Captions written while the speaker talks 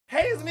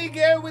It's me,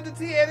 Gary, with the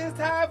tea, and it's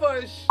time for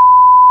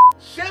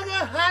sugar,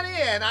 honey,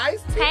 and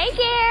iced tea. Hey,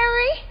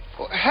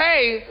 Gary.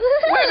 Hey,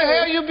 where the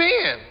hell you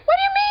been? What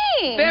do you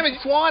mean? Damn it,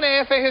 Swan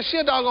ass ain't here. She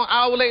a doggone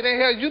hour late. They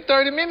here. You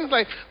 30 minutes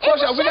late.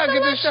 Portia, we gotta get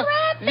this show.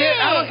 traffic.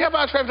 Yeah, I don't care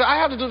about traffic. I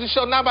have to do this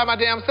show not by my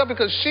damn self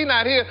because she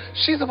not here.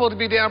 She's supposed to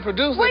be damn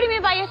producing. What do you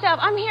mean by yourself?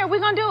 I'm here.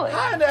 We're gonna do it.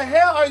 How in the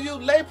hell are you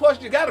late,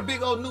 Portia? You got a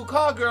big old new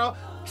car, girl.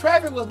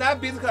 Traffic was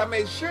not busy because I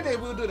made sure that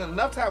we would do it in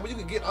enough time where you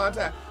could get on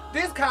time.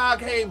 This car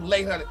came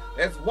late, honey.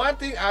 That's one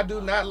thing I do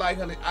not like,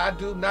 honey. I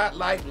do not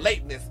like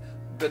lateness.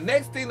 The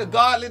next thing to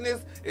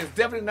godliness is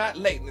definitely not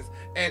lateness.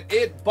 And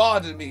it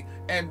bothered me.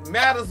 And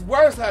matters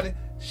worse, honey,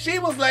 she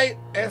was late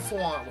and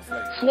Swan was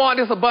late. Swan,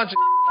 this a bunch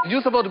of you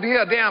supposed to be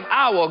here a damn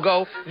hour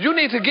ago. You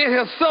need to get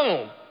here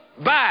soon.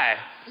 Bye.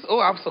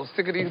 Oh, I'm so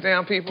sick of these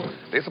damn people.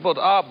 They supposed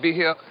to all be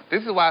here.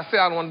 This is why I say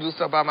I don't want to do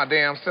stuff by my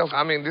damn self.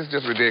 I mean, this is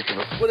just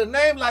ridiculous. With a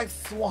name like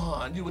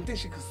Swan, you would think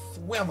she could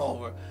swim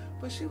over.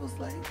 But she was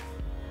late.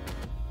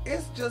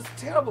 It's just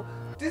terrible.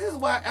 This is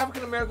why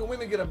African-American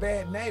women get a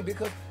bad name,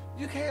 because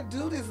you can't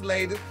do this,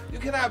 ladies. You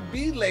cannot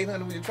be late,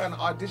 honey, when you're trying to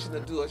audition to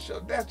do a show.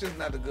 That's just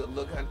not a good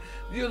look, honey.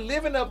 You're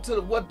living up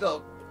to what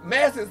the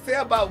masses say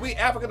about we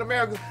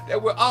African-Americans,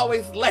 that we're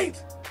always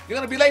late. You're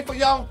going to be late for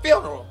your own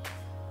funeral.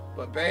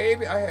 But,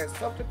 baby, I had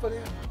something for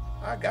them.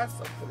 I got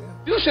something for them.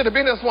 You should have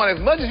been this one. As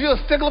much as you're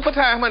a stickler for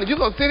time, honey, you're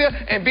going to sit here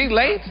and be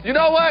late? You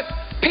know what?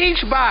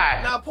 Peach bye.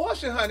 Now,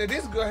 Portia, honey,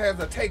 this girl has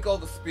a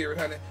takeover spirit,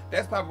 honey.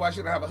 That's probably why she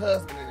don't have a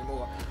husband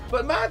anymore.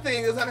 But my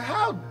thing is, honey,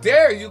 how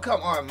dare you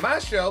come on my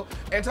show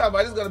and talk about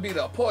this is going to be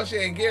the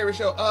Portia and Gary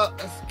show?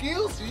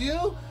 Excuse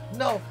you?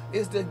 No,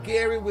 it's the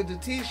Gary with the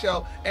T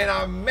show, and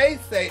I may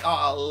say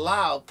are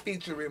allowed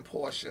featuring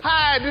Portia.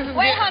 Hi, this is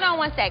Wait, hold on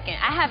one second.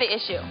 I have an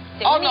issue.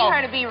 So Oh, we need no.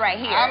 her to be right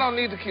here. I don't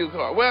need the cue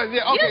card. Well,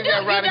 yeah, okay, You do,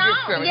 yeah, right. you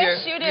don't.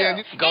 Yes, yeah, you do.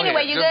 Yeah, go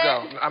Anyway, ahead. you Just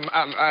good? go.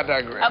 I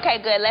digress.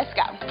 Okay, good. Let's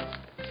go.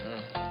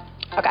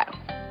 Okay.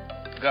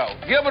 Go.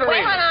 Give it a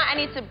Wait, ring. hold on. I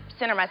need to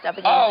center myself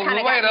again. Oh,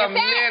 Kinda wait got a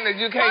me minute.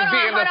 You can't Hold be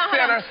on, in the hold on,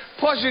 center. hold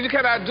on. Portia, you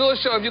cannot do a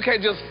show if you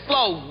can't just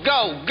flow.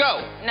 Go,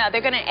 go. No,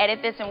 they're going to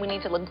edit this, and we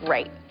need to look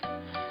great.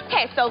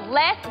 Okay, so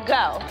let's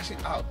go. She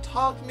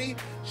out-talked me.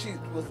 She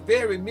was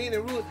very mean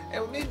and rude.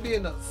 And with me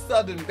being a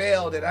Southern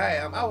belle that I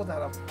am, I was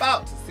not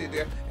about to sit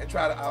there and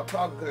try to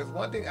out-talk, because there's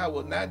one thing I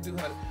will not do,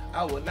 honey.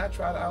 I will not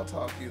try to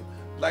out-talk you.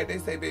 Like they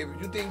say, baby,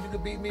 you think you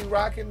could beat me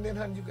rocking, then,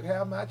 honey, you could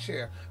have my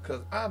chair.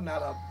 Because I'm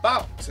not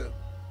about to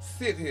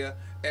sit here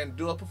and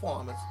do a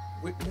performance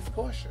with Miss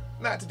Portia.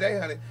 Not today,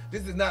 honey.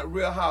 This is not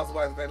Real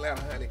Housewives of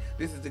Atlanta, honey.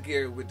 This is the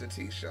Gary with the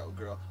T show,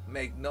 girl.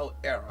 Make no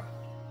error.